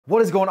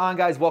What is going on,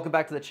 guys? Welcome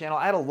back to the channel.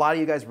 I had a lot of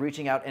you guys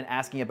reaching out and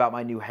asking about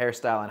my new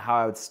hairstyle and how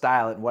I would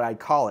style it and what I'd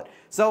call it.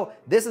 So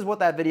this is what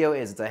that video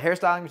is. It's a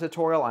hairstyling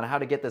tutorial on how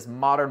to get this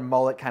modern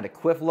mullet kind of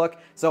quiff look.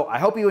 So I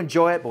hope you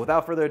enjoy it, but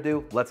without further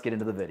ado, let's get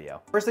into the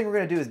video. First thing we're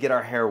gonna do is get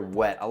our hair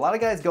wet. A lot of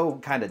guys go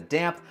kind of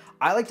damp.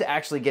 I like to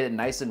actually get it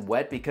nice and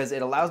wet because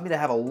it allows me to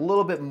have a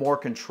little bit more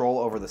control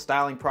over the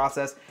styling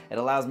process. It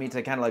allows me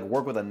to kind of like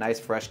work with a nice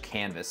fresh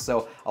canvas.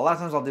 So a lot of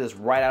times I'll do this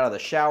right out of the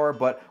shower,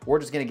 but we're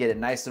just gonna get it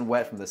nice and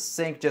wet from the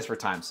sink just for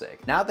time's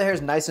sake. Now that the hair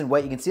is nice and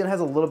wet, you can see it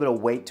has a little bit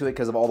of weight to it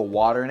because of all the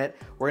water in it.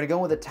 We're gonna go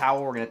in with a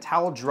towel, we're gonna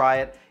towel dry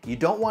it. You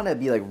don't wanna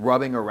be like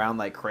rubbing around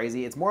like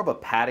crazy. It's more of a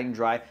patting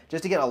dry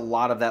just to get a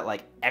lot of that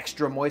like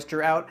extra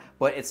moisture out,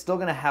 but it's still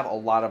gonna have a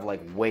lot of like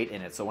weight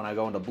in it. So when I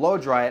go in to blow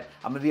dry it,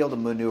 I'm gonna be able to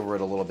maneuver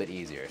it a little bit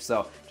easier.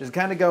 So just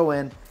kind of go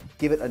in,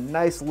 give it a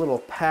nice little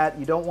pat.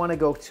 You don't wanna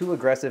go too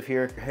aggressive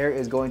here. Your hair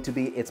is going to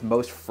be its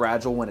most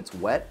fragile when it's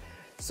wet.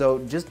 So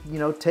just,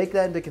 take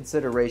that into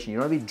consideration. You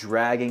don't wanna be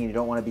dragging and you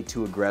don't wanna be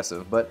too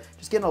aggressive, but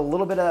just getting a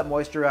little bit of that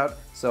moisture out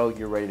so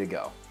you're ready to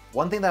go.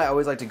 One thing that I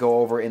always like to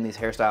go over in these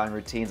hairstyling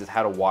routines is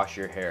how to wash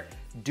your hair.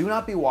 Do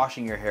not be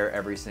washing your hair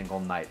every single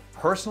night.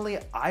 Personally,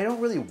 I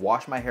don't really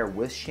wash my hair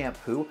with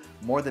shampoo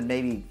more than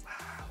maybe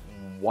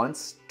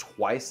once,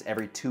 twice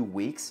every 2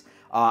 weeks.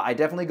 I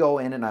definitely go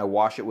in and I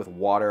wash it with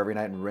water every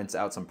night and rinse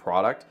out some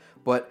product.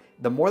 But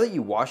the more that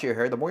you wash your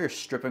hair, the more you're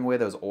stripping away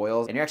those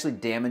oils and you're actually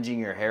damaging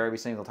your hair every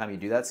single time you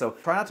do that. So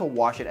try not to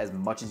wash it as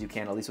much as you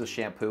can, at least with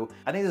shampoo.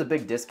 I think there's a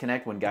big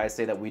disconnect when guys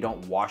say that we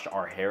don't wash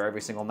our hair every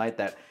single night,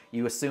 that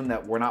you assume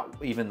that we're not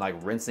even like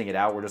rinsing it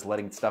out, we're just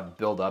letting stuff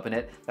build up in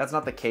it. That's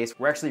not the case.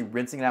 We're actually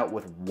rinsing it out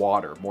with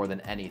water more than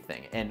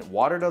anything. And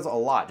water does a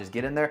lot. Just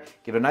get in there,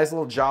 give it a nice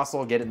little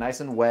jostle, get it nice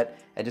and wet,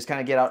 and just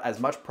kind of get out as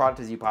much product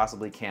as you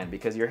possibly can,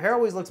 because your hair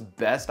always looks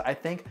best, I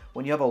think,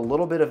 when you have a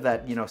little bit of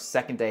that,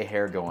 second day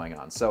hair going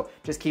on. So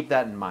just keep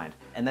that in mind.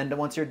 And then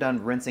once you're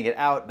done rinsing it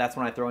out, that's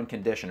when I throw in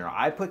conditioner.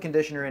 I put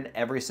conditioner in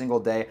every single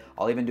day.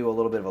 I'll even do a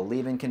little bit of a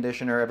leave-in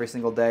conditioner every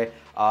single day,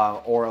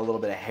 or a little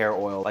bit of hair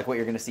oil, like what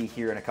you're gonna see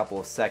here in a couple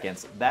of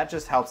seconds. That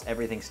just helps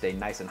everything stay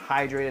nice and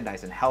hydrated,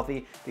 nice and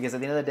healthy, because at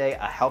the end of the day,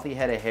 a healthy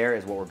head of hair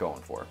is what we're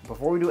going for.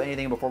 Before we do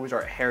anything, before we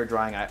start hair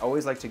drying, I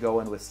always like to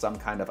go in with some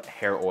kind of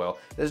hair oil.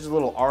 This is just a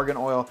little argan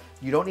oil.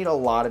 You don't need a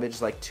lot of it,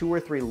 just like 2 or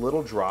 3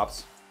 little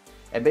drops.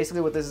 And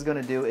basically what this is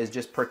gonna do is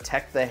just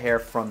protect the hair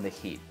from the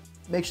heat.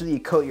 Make sure that you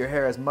coat your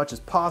hair as much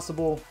as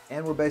possible,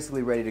 and we're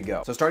basically ready to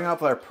go. So starting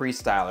off with our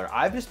pre-styler,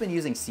 I've just been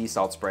using sea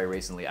salt spray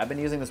recently. I've been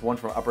using this one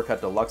from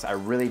Uppercut Deluxe. I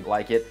really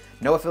like it.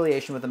 No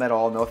affiliation with them at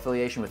all, no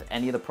affiliation with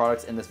any of the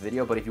products in this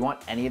video, but if you want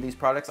any of these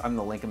products, I'm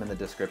gonna link them in the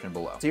description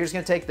below. So you're just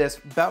gonna take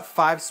this, about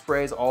 5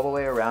 sprays all the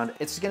way around.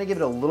 It's just gonna give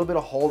it a little bit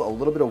of hold, a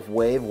little bit of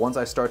wave once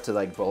I start to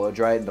like blow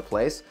dry it into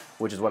place,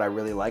 which is what I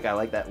really like. I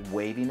like that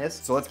waviness.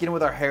 So let's get in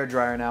with our hair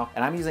dryer now,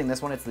 and I'm using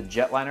this one. It's the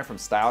Jetliner from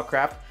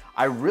Stylecraft.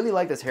 I really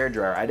like this hair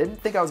dryer. I didn't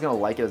think I was gonna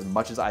like it as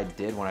much as I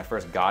did when I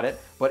first got it,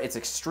 but it's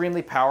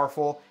extremely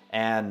powerful,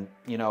 and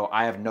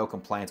I have no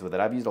complaints with it.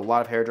 I've used a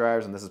lot of hair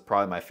dryers and this is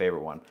probably my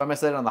favorite one. I'm gonna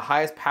set it on the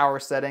highest power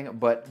setting,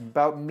 but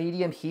about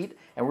medium heat,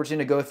 and we're just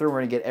gonna go through and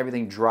we're gonna get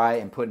everything dry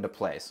and put into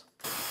place.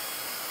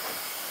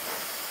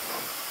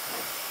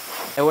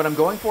 And what I'm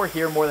going for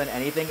here more than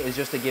anything is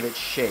just to give it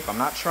shape. I'm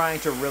not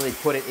trying to really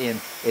put it in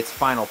its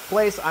final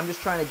place. I'm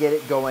just trying to get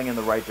it going in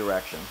the right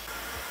direction.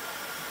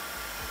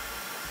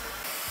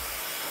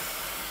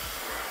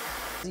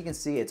 As you can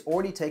see, it's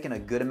already taken a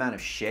good amount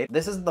of shape.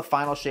 This isn't the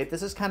final shape.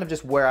 This is kind of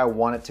just where I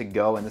want it to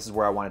go, and this is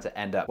where I want it to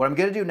end up. What I'm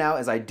gonna do now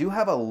is I do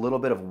have a little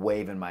bit of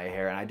wave in my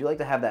hair, and I do like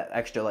to have that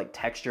extra like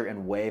texture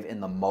and wave in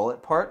the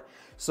mullet part.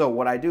 So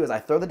what I do is I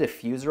throw the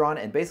diffuser on,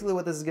 and basically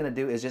what this is gonna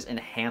do is just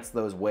enhance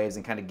those waves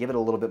and kind of give it a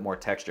little bit more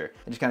texture.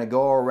 And just kind of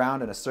go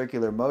around in a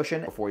circular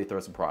motion before you throw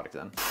some product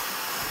in.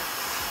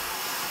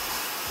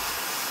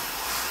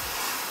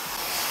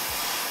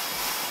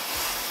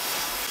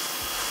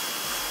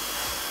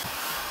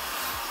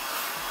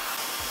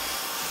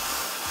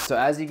 So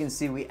as you can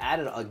see, we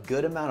added a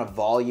good amount of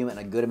volume and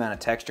a good amount of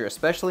texture,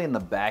 especially in the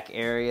back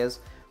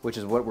areas, which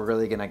is what we're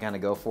really gonna kind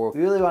of go for.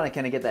 We really wanna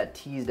kind of get that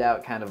teased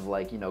out kind of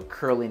like,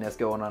 curliness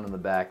going on in the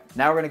back.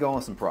 Now we're gonna go on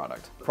with some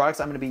product. The products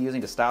I'm gonna be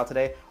using to style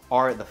today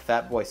are the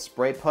Fanboy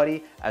Spray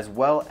Putty, as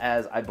well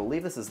as, I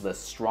believe this is the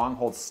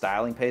Stronghold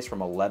Styling Paste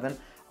from 11.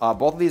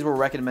 Both of these were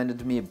recommended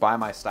to me by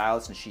my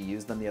stylist, and she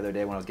used them the other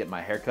day when I was getting my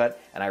hair cut,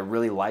 and I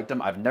really liked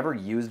them. I've never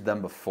used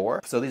them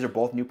before, so these are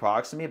both new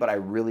products to me, but I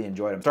really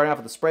enjoyed them. Starting off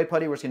with the spray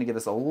putty, we're just gonna give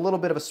this a little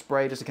bit of a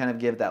spray just to kind of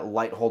give that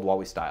light hold while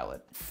we style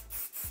it.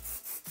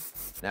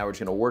 Now we're just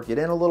gonna work it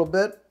in a little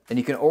bit, and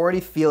you can already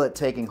feel it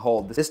taking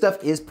hold. This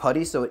stuff is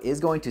putty, so it is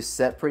going to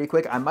set pretty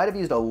quick. I might have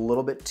used a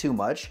little bit too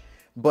much,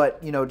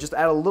 but just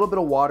add a little bit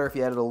of water if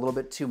you added a little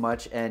bit too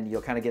much, and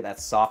you'll kind of get that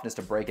softness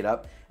to break it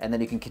up, and then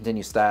you can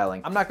continue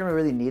styling. I'm not gonna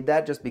really need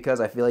that just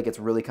because I feel like it's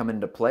really coming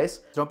into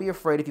place. Don't be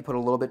afraid if you put a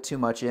little bit too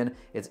much in.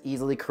 It's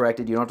easily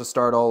corrected. You don't have to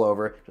start all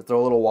over. Just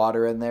throw a little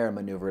water in there and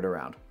maneuver it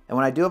around. And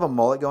when I do have a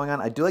mullet going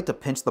on, I do like to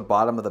pinch the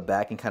bottom of the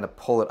back and kind of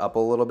pull it up a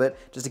little bit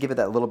just to give it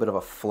that little bit of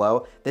a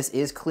flow. This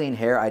is clean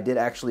hair. I did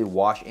actually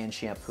wash and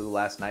shampoo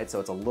last night,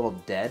 so it's a little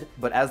dead.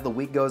 But as the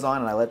week goes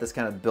on and I let this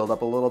kind of build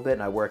up a little bit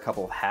and I wear a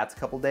couple of hats a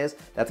couple days,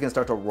 that's gonna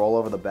start to roll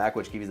over the back,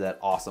 which gives you that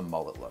awesome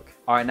mullet look.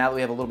 All right, now that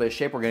we have a little bit of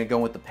shape, we're gonna go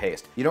in with the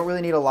paste. You don't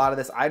really need a lot of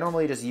this. I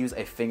normally just use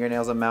a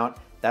fingernails amount.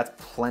 That's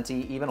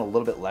plenty. Even a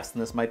little bit less than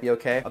this might be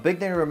okay. A big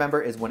thing to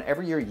remember is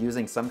whenever you're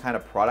using some kind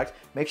of product,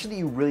 make sure that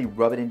you really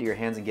rub it into your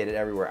hands and get it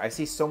everywhere. I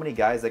see so many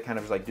guys that kind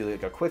of just like do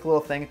like a quick little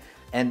thing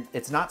and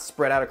it's not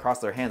spread out across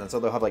their hands, and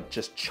so they'll have like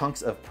just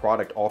chunks of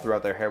product all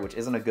throughout their hair, which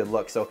isn't a good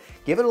look. So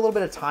give it a little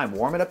bit of time,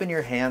 warm it up in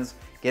your hands,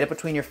 get it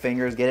between your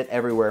fingers, get it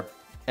everywhere.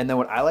 And then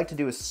what I like to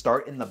do is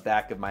start in the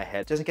back of my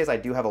head, just in case I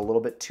do have a little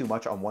bit too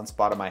much on one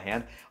spot of my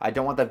hand. I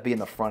don't want that to be in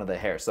the front of the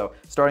hair. So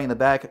starting in the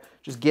back,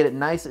 just get it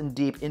nice and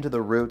deep into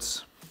the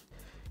roots.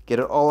 Get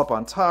it all up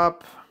on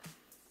top.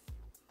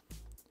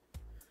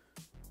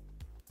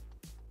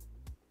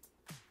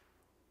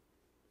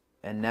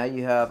 And now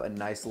you have a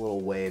nice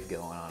little wave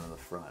going on in the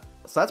front.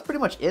 So that's pretty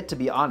much it, to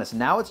be honest.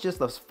 Now it's just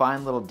those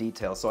fine little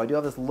details. So I do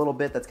have this little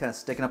bit that's kind of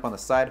sticking up on the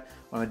side. What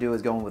I'm gonna do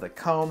is go in with a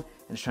comb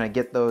and just trying to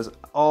get those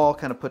all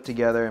kind of put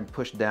together and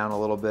push down a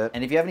little bit.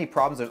 And if you have any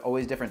problems, there's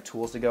always different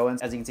tools to go in.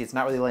 As you can see, it's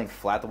not really laying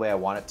flat the way I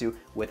want it to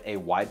with a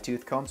wide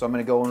tooth comb. So I'm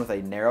gonna go in with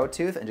a narrow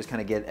tooth and just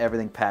kind of get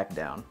everything packed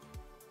down.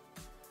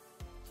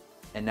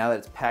 And now that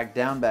it's packed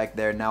down back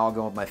there, now I'll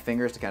go with my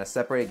fingers to kind of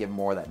separate it, give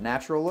more of that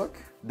natural look.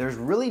 There's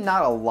really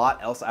not a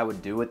lot else I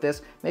would do with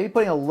this. Maybe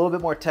putting a little bit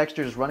more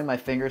texture, just running my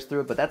fingers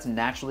through it, but that's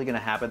naturally gonna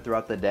happen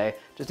throughout the day,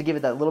 just to give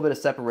it that little bit of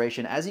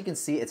separation. As you can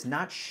see, it's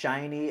not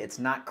shiny, it's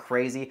not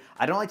crazy.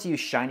 I don't like to use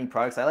shiny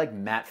products, I like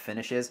matte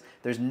finishes.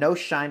 There's no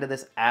shine to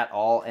this at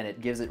all, and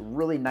it gives it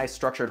really nice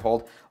structured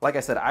hold. Like I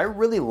said, I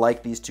really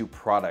like these two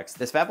products.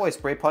 This Fanboy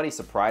Spray Putty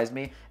surprised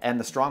me, and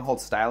the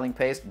Stronghold Styling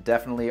Paste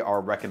definitely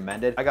are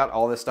recommended. I got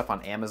all this stuff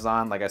on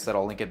Amazon. Like I said,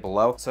 I'll link it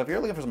below. So if you're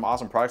looking for some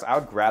awesome products, I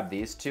would grab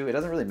these two. It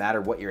doesn't really matter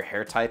what your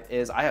hair type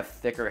is. I have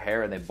thicker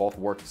hair and they both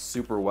work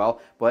super well,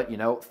 but you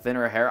know,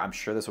 thinner hair, I'm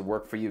sure this would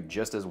work for you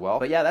just as well.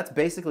 But yeah, that's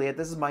basically it.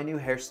 This is my new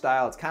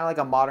hairstyle. It's kind of like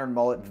a modern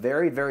mullet,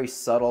 very, very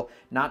subtle,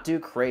 not too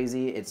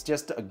crazy. It's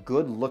just a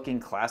good looking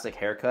classic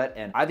haircut,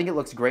 and I think it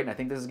looks great, and I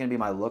think this is gonna be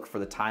my look for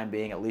the time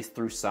being, at least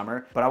through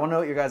summer. But I wanna know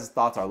what your guys'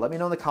 thoughts are. Let me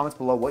know in the comments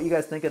below what you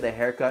guys think of the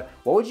haircut.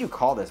 What would you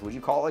call this? Would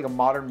you call it like a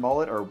modern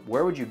mullet, or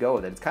where would you go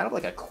with it? It's kind of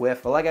like a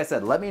quiff, but like I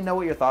said, let me know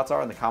what your thoughts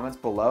are in the comments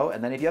below.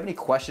 And then if you have any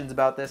questions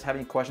about this, have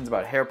any questions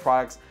about hair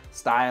products,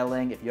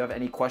 styling, if you have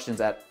any questions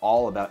at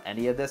all about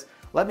any of this,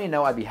 let me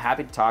know. I'd be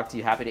happy to talk to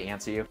you, happy to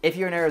answer you. If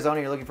you're in Arizona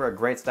and you're looking for a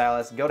great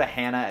stylist, go to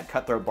Hannah at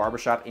Cutthroat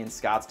Barbershop in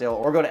Scottsdale,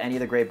 or go to any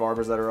of the great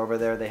barbers that are over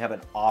there. They have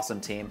an awesome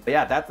team. But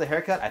yeah, that's the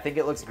haircut. I think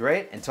it looks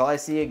great. Until I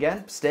see you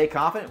again, stay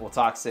confident. We'll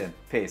talk soon.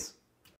 Peace.